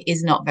market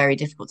is not very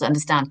difficult to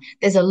understand.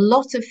 There's a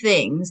lot of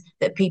things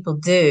that people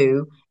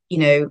do, you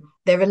know,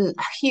 there are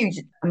a huge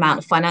amount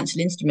of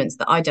financial instruments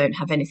that I don't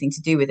have anything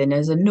to do with. And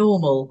as a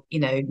normal, you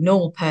know,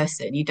 normal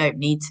person, you don't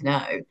need to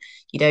know.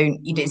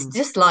 It's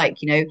just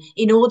like, you know,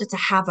 in order to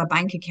have a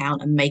bank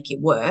account and make it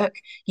work,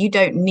 you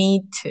don't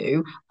need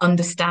to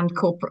understand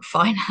corporate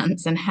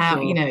finance and how,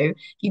 Sure. you know,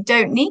 you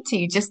don't need to.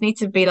 You just need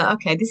to be like,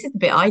 okay, this is the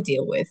bit I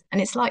deal with.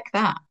 And it's like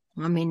that.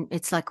 I mean,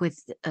 it's like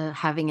with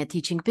having a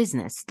teaching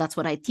business. That's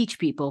what I teach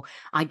people.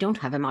 I don't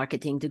have a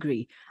marketing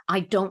degree. I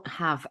don't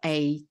have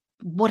a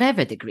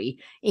whatever degree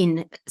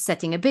in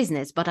setting a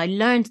business, but I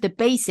learned the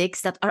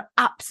basics that are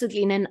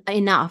absolutely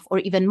enough or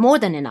even more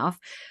than enough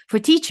for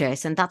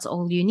teachers. And that's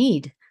all you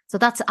need. So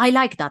I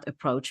like that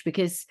approach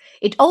because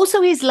it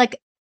also is like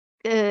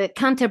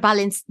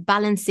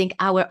balancing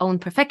our own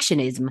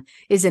perfectionism,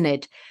 isn't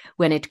it,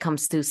 when it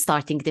comes to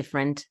starting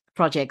different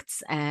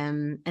projects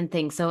and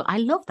things. So I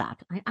love that.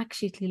 I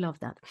actually love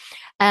that.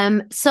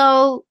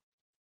 So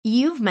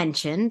you've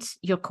mentioned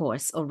your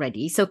course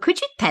already. So could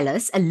you tell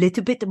us a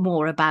little bit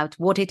more about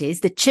what it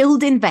is, the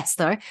Chilled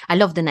Investor? I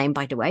love the name,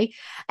 by the way.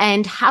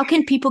 And how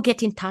can people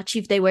get in touch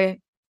if they were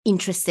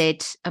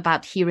interested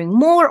about hearing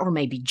more or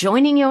maybe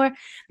joining your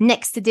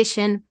next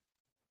edition?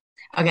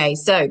 Okay,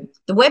 so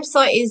the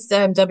website is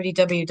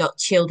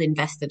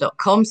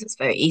www.chilledinvestor.com. So it's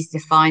very easy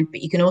to find,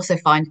 but you can also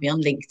find me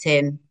on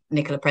LinkedIn,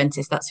 Nicola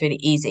Prentis. That's really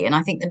easy. And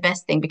I think the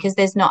best thing, because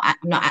I'm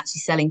not actually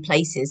selling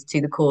places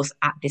to the course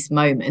at this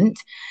moment.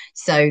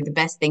 So the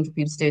best thing for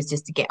people to do is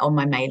just to get on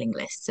my mailing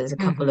list. So there's a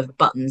couple of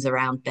buttons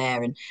around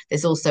there. And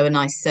there's also a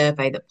nice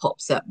survey that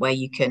pops up where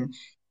you can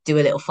do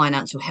a little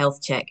financial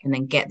health check and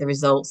then get the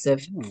results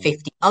of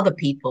 50 other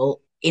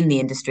people in the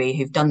industry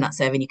who've done that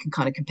survey, and you can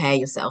kind of compare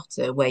yourself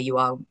to where you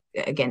are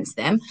against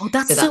them. Oh,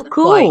 that's so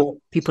cool.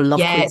 People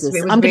love quizzes.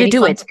 It was I'm going really to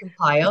do fun it. to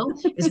compile.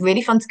 It was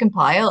really fun to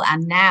compile.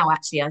 And now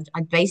actually I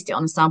based it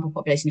on a sample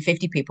population of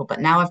 50 people, but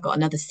now I've got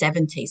another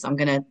 70. So I'm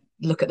going to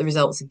look at the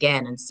results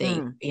again and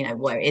see, you know,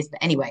 where it is.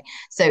 But anyway,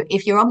 so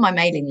if you're on my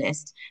mailing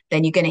list,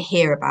 then you're going to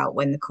hear about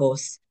when the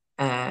course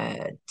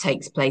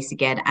takes place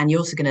again, and you're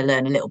also going to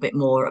learn a little bit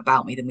more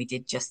about me than we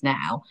did just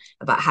now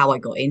about how I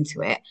got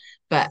into it.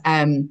 But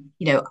you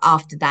know,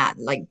 after that,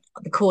 like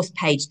the course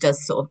page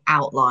does sort of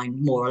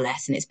outline more or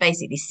less, and it's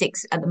basically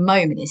at the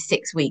moment is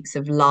 6 weeks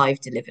of live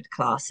delivered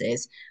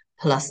classes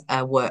plus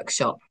a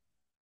workshop,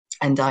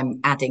 and I'm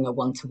adding a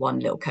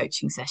one-to-one little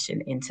coaching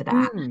session into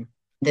that.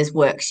 There's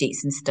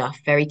worksheets and stuff,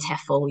 very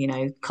TEFL, you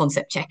know,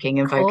 concept checking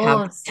and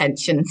vocab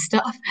retention and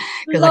stuff,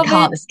 because I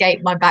can't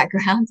escape my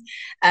background.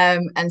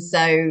 And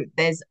so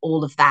there's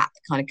all of that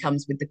kind of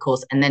comes with the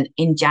course. And then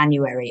in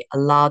January, a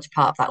large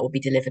part of that will be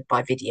delivered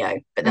by video,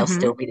 but there'll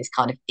still be this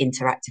kind of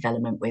interactive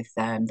element with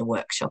the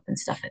workshop and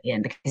stuff at the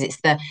end, because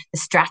it's the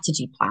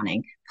strategy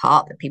planning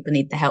part that people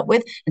need the help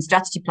with. And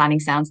strategy planning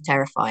sounds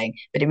terrifying,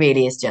 but it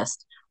really is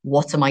just,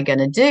 what am I going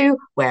to do?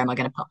 Where am I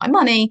going to put my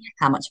money?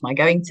 How much am I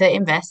going to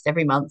invest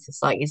every month?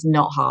 It's like, it's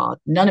not hard.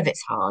 None of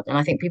it's hard. And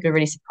I think people are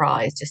really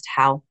surprised just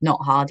how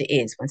not hard it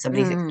is when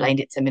somebody's explained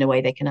it to them in a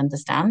way they can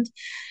understand.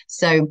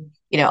 So,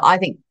 you know, I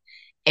think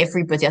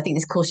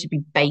this course should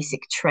be basic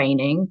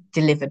training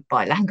delivered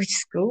by language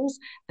schools.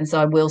 And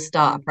so I will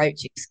start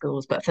approaching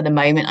schools, but for the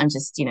moment, I'm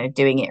just, you know,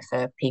 doing it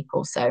for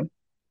people. So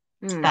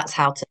that's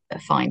how to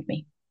find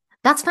me.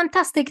 That's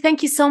fantastic.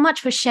 Thank you so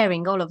much for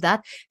sharing all of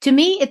that. To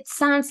me, it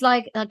sounds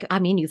like I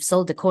mean, you've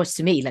sold the course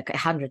to me like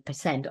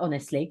 100%.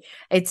 Honestly,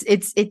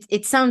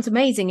 it sounds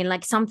amazing and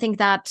like something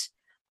that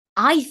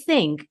I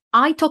think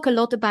I talk a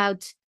lot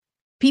about.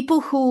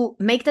 People who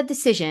make that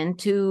decision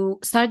to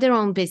start their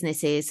own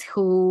businesses,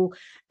 who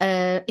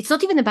it's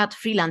not even about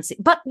freelancing,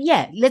 but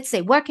yeah, let's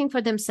say working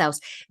for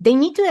themselves. They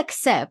need to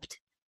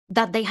accept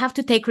that they have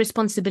to take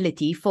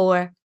responsibility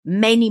for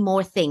many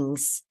more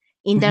things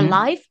in their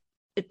life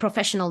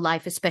professional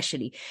life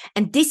especially.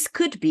 And this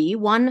could be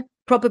one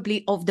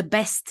probably of the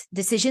best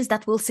decisions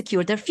that will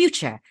secure their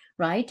future,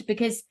 right?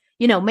 Because,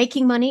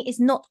 making money is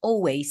not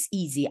always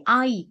easy.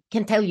 I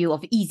can tell you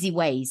of easy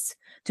ways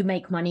to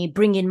make money,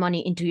 bring in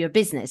money into your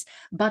business.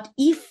 But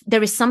if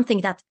there is something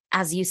that,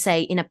 as you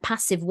say, in a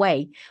passive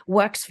way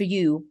works for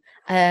you,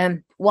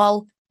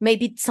 while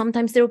maybe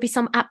sometimes there will be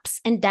some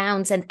ups and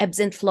downs and ebbs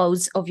and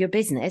flows of your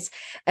business,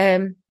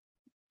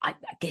 I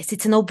guess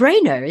it's a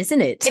no-brainer, isn't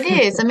it?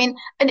 It is. I mean,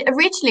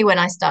 originally when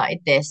I started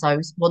this, I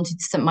wanted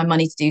my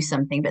money to do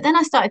something. But then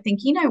I started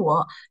thinking, you know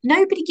what?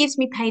 Nobody gives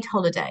me paid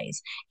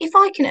holidays. If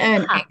I can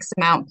earn X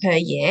amount per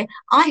year,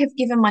 I have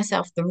given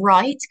myself the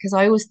right, because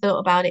I always thought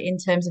about it in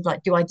terms of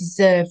like, do I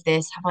deserve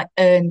this? Have I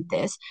earned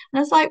this? And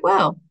I was like,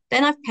 well,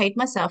 then I've paid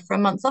myself for a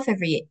month off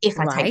every year if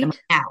I take the money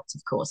out,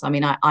 of course. I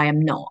mean, I am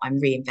not. I'm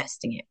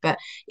reinvesting it. But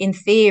in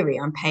theory,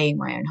 I'm paying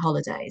my own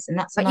holidays. And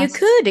that's you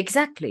could,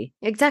 exactly.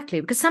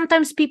 Because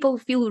sometimes people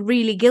feel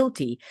really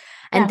guilty.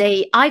 And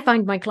I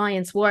find my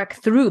clients work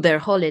through their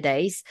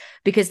holidays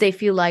because they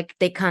feel like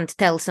they can't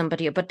tell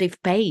somebody, but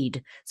they've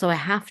paid, so I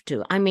have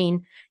to. I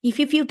mean, if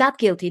you feel that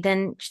guilty,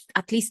 then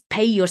at least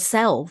pay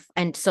yourself.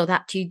 And so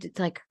that you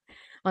like,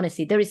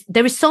 honestly, there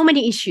is so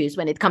many issues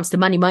when it comes to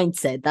money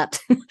mindset that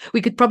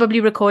we could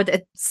probably record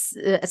a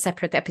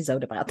separate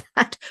episode about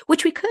that,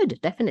 which we could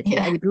definitely.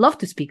 I would love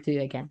to speak to you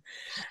again.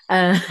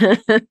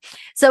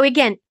 So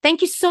again,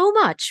 thank you so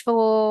much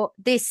for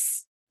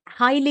this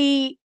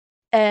highly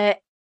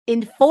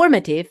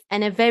informative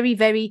and a very,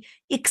 very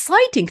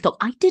exciting talk.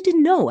 I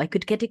didn't know I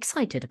could get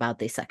excited about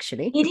this,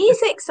 actually. It is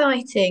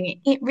exciting.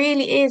 It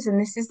really is.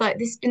 And this is like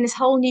this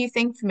whole new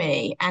thing for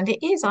me. And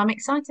it is. I'm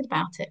excited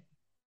about it.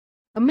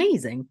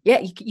 Amazing. Yeah,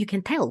 you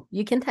can tell.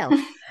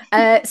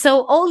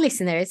 So all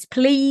listeners,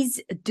 please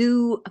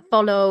do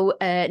follow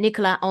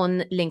Nicola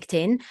on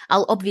LinkedIn.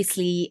 I'll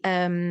obviously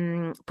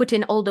put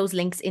in all those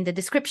links in the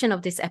description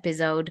of this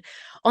episode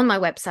on my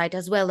website,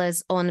 as well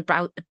as on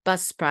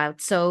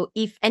Buzzsprout. So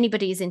if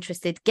anybody is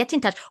interested, get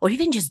in touch, or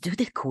even just do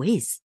the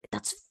quiz.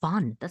 That's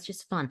fun. That's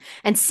just fun.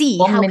 And see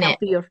how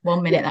healthy your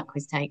 1 minute that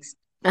quiz takes.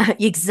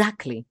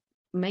 Exactly.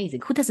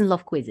 Amazing. Who doesn't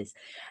love quizzes?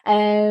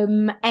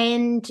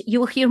 And you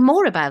will hear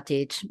more about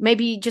it.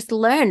 Maybe just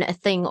learn a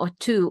thing or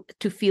two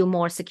to feel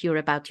more secure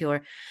about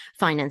your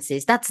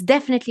finances. That's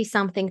definitely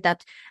something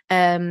that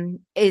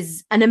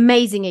is an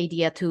amazing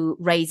idea to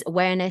raise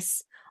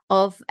awareness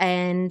of.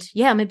 And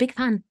yeah, I'm a big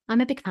fan.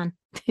 Thank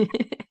you.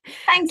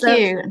 And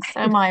so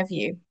am I of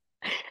you.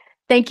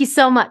 Thank you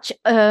so much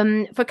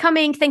for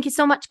coming. Thank you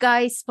so much,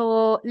 guys,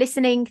 for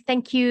listening.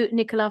 Thank you,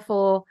 Nicola,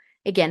 for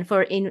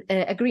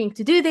agreeing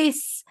to do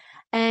this.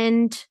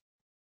 And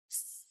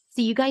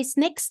see you guys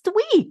next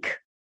week.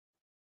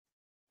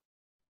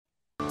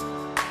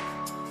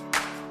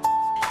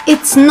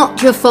 It's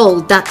not your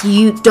fault that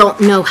you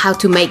don't know how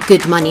to make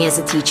good money as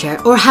a teacher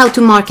or how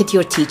to market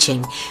your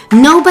teaching.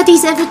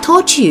 Nobody's ever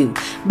taught you,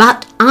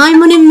 but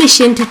I'm on a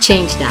mission to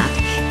change that.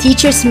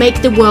 Teachers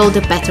make the world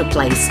a better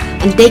place,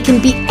 and they can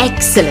be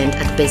excellent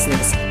at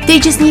business. They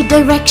just need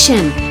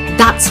direction.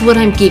 That's what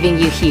I'm giving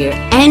you here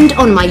and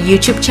on my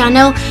YouTube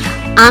channel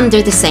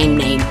under the same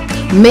name.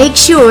 Make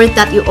sure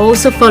that you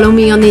also follow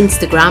me on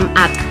Instagram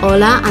at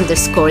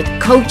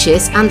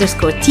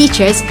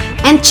ola_coaches_teachers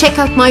and check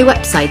out my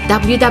website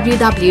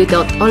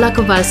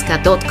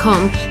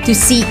www.olakowalska.com to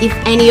see if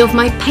any of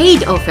my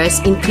paid offers,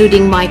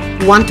 including my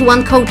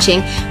one-to-one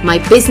coaching, my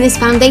business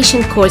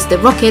foundation course, The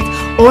Rocket,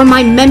 or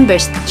my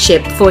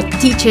membership for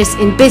teachers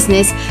in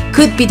business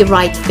could be the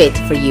right fit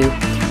for you.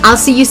 I'll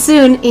see you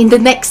soon in the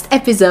next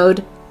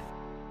episode.